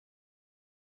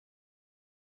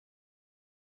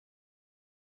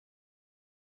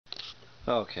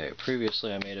Okay,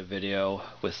 previously I made a video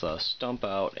with stump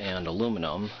out and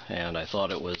aluminum, and I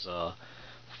thought it was a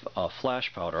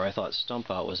flash powder. I thought stump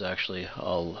out was actually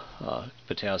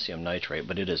potassium nitrate,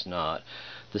 but it is not.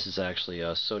 This is actually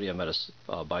sodium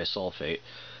bisulfate,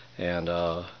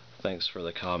 and thanks for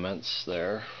the comments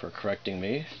there for correcting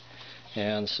me.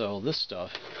 And so this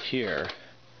stuff here,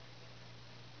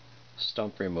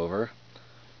 stump remover,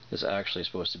 is actually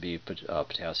supposed to be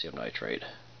potassium nitrate.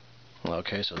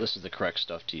 Okay, so this is the correct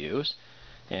stuff to use.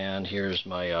 And here's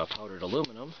my powdered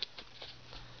aluminum,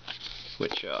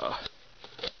 which I've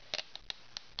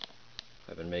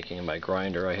been making in my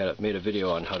grinder. I made a video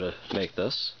on how to make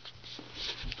this.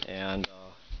 And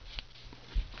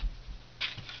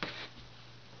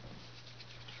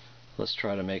let's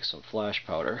try to make some flash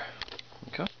powder.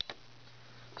 Okay.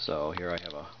 So here I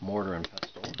have a mortar and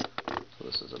pestle. So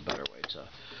this is a better way to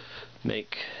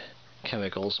make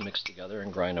chemicals mixed together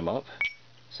and grind them up.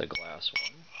 It's a glass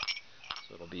one,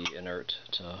 so it'll be inert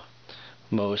to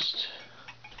most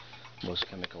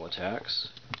chemical attacks.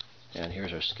 And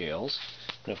here's our scales.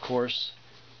 And of course,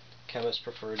 chemists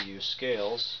prefer to use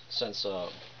scales since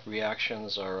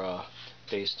reactions are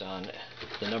based on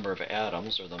the number of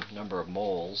atoms or the number of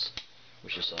moles,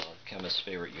 which is a chemist's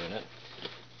favorite unit.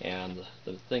 And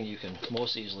the thing you can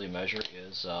most easily measure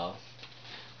is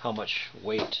how much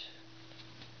weight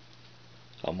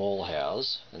a mole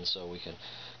has. And so we can,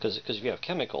 because if you have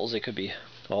chemicals, they could be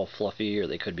all fluffy or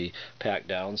they could be packed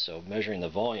down, so measuring the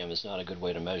volume is not a good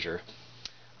way to measure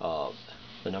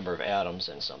the number of atoms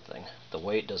in something. The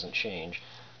weight doesn't change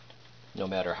no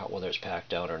matter whether it's packed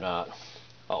down or not.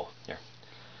 Oh, here,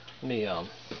 let me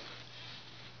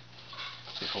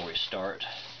before we start,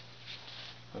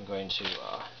 I'm going to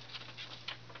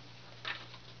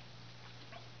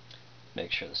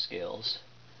make sure the scales,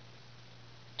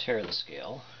 tear the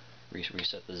scale,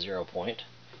 reset the 0 point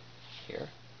here.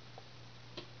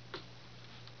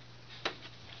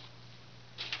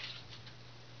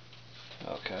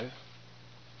 Okay.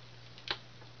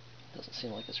 Doesn't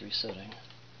seem like it's resetting.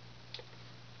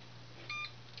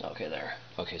 Okay, there.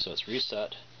 Okay, so it's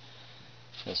reset,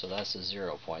 and so that's the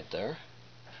 0 point there.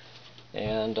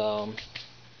 And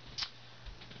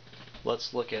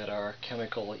let's look at our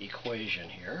chemical equation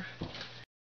here.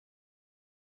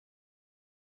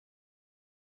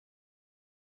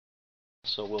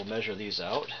 So we'll measure these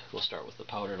out. We'll start with the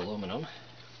powdered aluminum,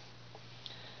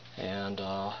 and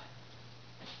I'm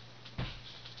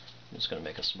just going to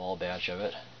make a small batch of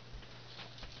it.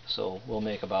 So we'll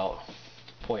make about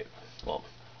went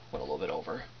a little bit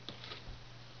over.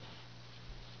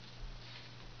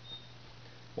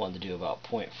 Wanted to do about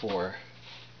 0.4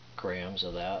 grams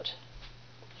of that.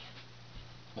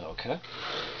 Okay.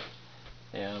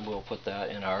 And we'll put that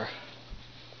in our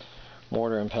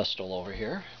mortar and pestle over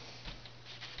here.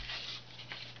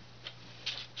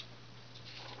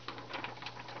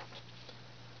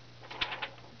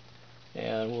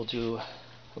 And we'll do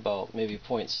about maybe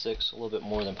 0.6, a little bit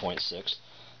more than 0.6, to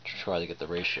try to get the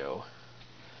ratio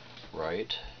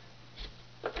right.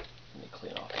 Let me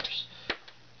clean off this.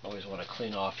 Always want to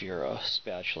clean off your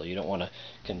spatula. You don't want to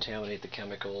contaminate the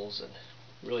chemicals, and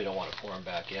really don't want to pour them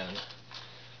back in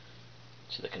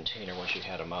to the container once you've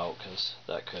had them out, because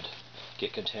that could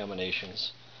get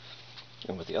contaminations.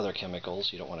 And with the other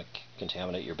chemicals, you don't want to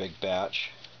contaminate your big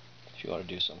batch if you want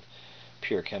to do some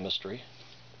pure chemistry.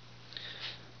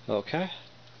 Okay.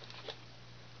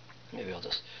 Maybe I'll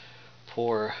just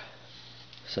pour,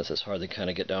 since it's hard to kind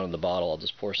of get down in the bottle, I'll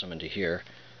just pour some into here,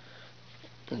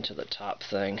 into the top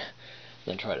thing,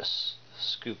 then try to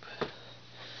scoop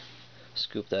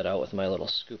that out with my little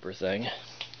scooper thing.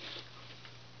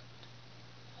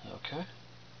 Okay.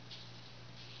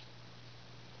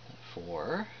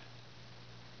 4,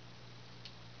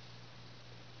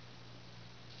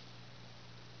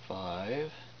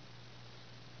 5,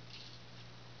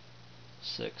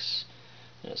 6,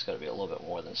 and it's got to be a little bit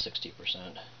more than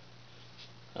 60%.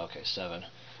 Okay, 7.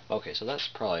 Okay, so that's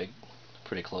probably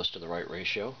pretty close to the right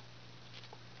ratio.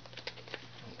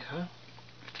 Okay.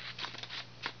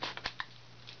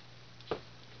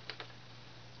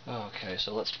 Okay,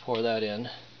 so let's pour that in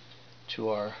to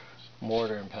our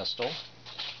mortar and pestle.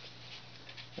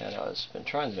 And I've been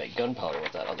trying to make gunpowder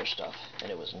with that other stuff,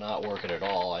 and it was not working at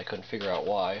all. I couldn't figure out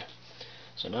why.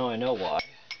 So now I know why.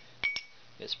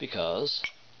 It's because,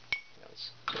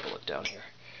 let's take a look down here,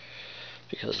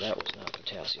 because that was not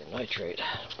potassium nitrate.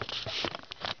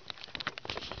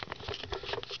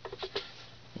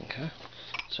 Okay,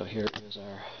 so here is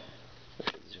our, I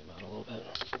should zoom out a little bit.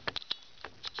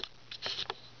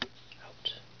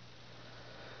 Out.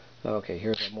 Okay,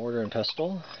 here's our mortar and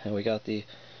pestle, and we got the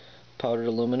powdered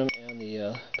aluminum and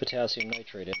the potassium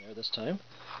nitrate in there this time.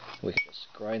 We can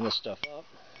just grind this stuff up.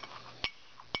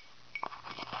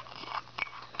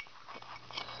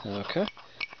 Okay,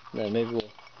 and then maybe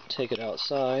we'll take it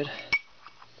outside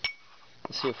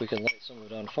and see if we can light some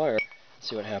of it on fire and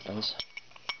see what happens.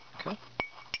 Okay,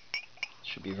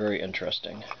 should be very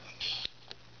interesting.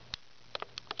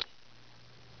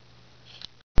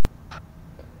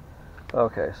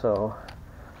 Okay, so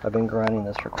I've been grinding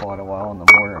this for quite a while in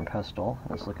the mortar and pestle.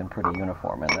 It's looking pretty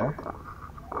uniform in there.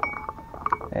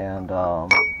 And I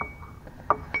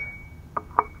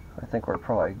think we're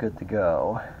probably good to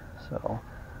go. So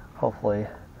hopefully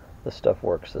this stuff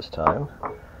works this time.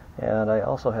 And I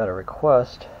also had a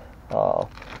request to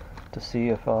see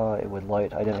if it would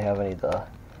light. I didn't have any of the,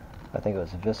 I think it was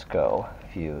Visco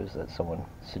fuse that someone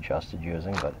suggested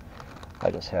using, but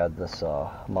I just had this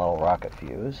model rocket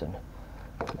fuse, and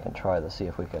we can try to see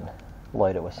if we can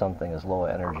light it with something as low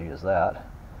energy as that.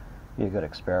 Be a good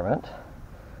experiment.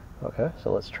 Okay,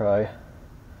 so let's try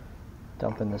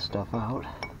dumping this stuff out.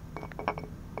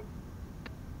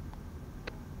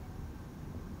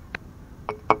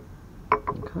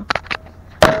 Okay.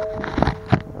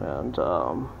 And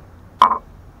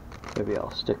maybe I'll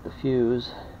stick the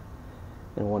fuse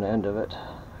in one end of it.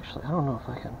 Actually, I don't know if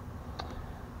I can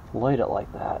light it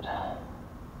like that.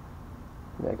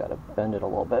 Maybe I gotta bend it a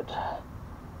little bit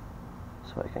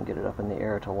so I can get it up in the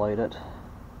air to light it.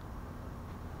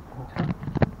 Okay.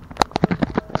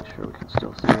 Make sure we can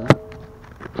still see that.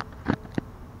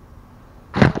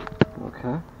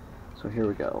 Okay. So here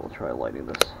we go. We'll try lighting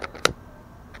this.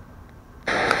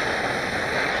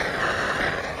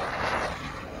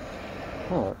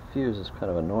 Oh, that fuse is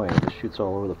kind of annoying. It just shoots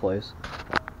all over the place.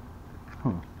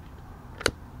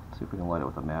 Let's see if we can light it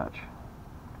with a match.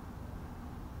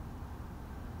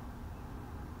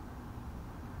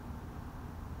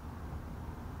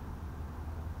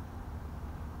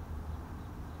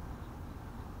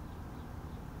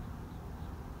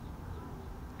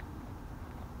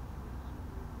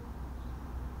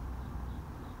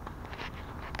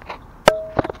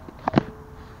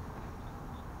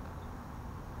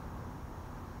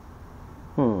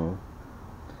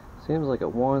 Seems like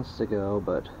it wants to go,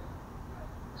 but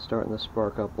it's starting to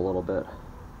spark up a little bit.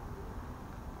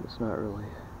 It's not really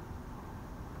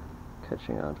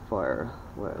catching on fire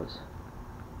the way I was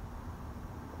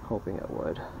hoping it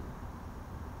would.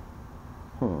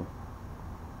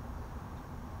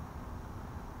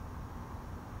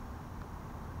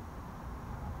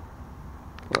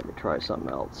 Let me try something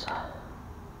else.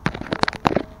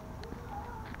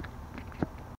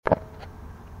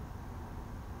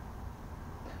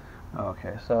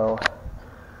 Okay, so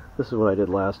this is what I did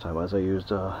last time. I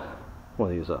used one of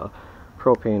these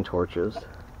propane torches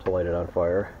to light it on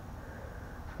fire.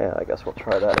 And I guess we'll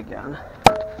try that again,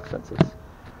 since it's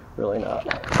really not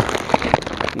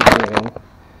using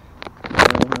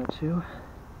to.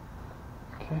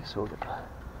 Okay, so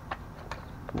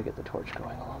let me get the torch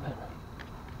going a little bit.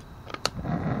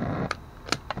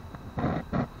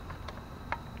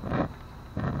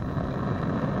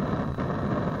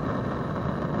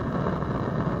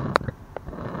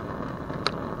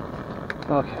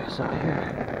 Okay, so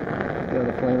here we have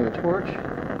the flame of the torch.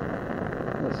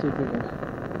 Let's see if we can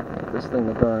get this thing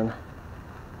to burn.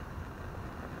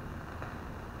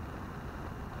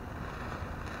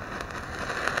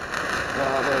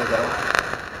 Oh, there we go.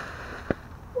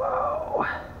 Wow.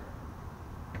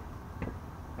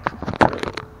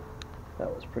 That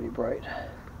was pretty bright.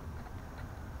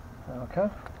 Okay.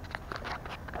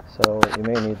 So you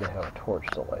may need to have a torch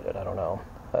to light it, I don't know.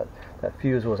 That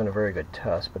fuse wasn't a very good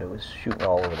test, but it was shooting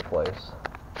all over the place.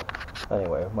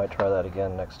 Anyway, we might try that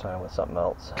again next time with something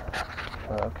else.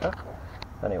 Okay.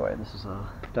 Anyway, this is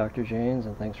Dr. Janes,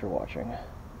 and thanks for watching.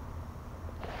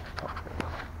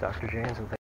 Dr. Janes, and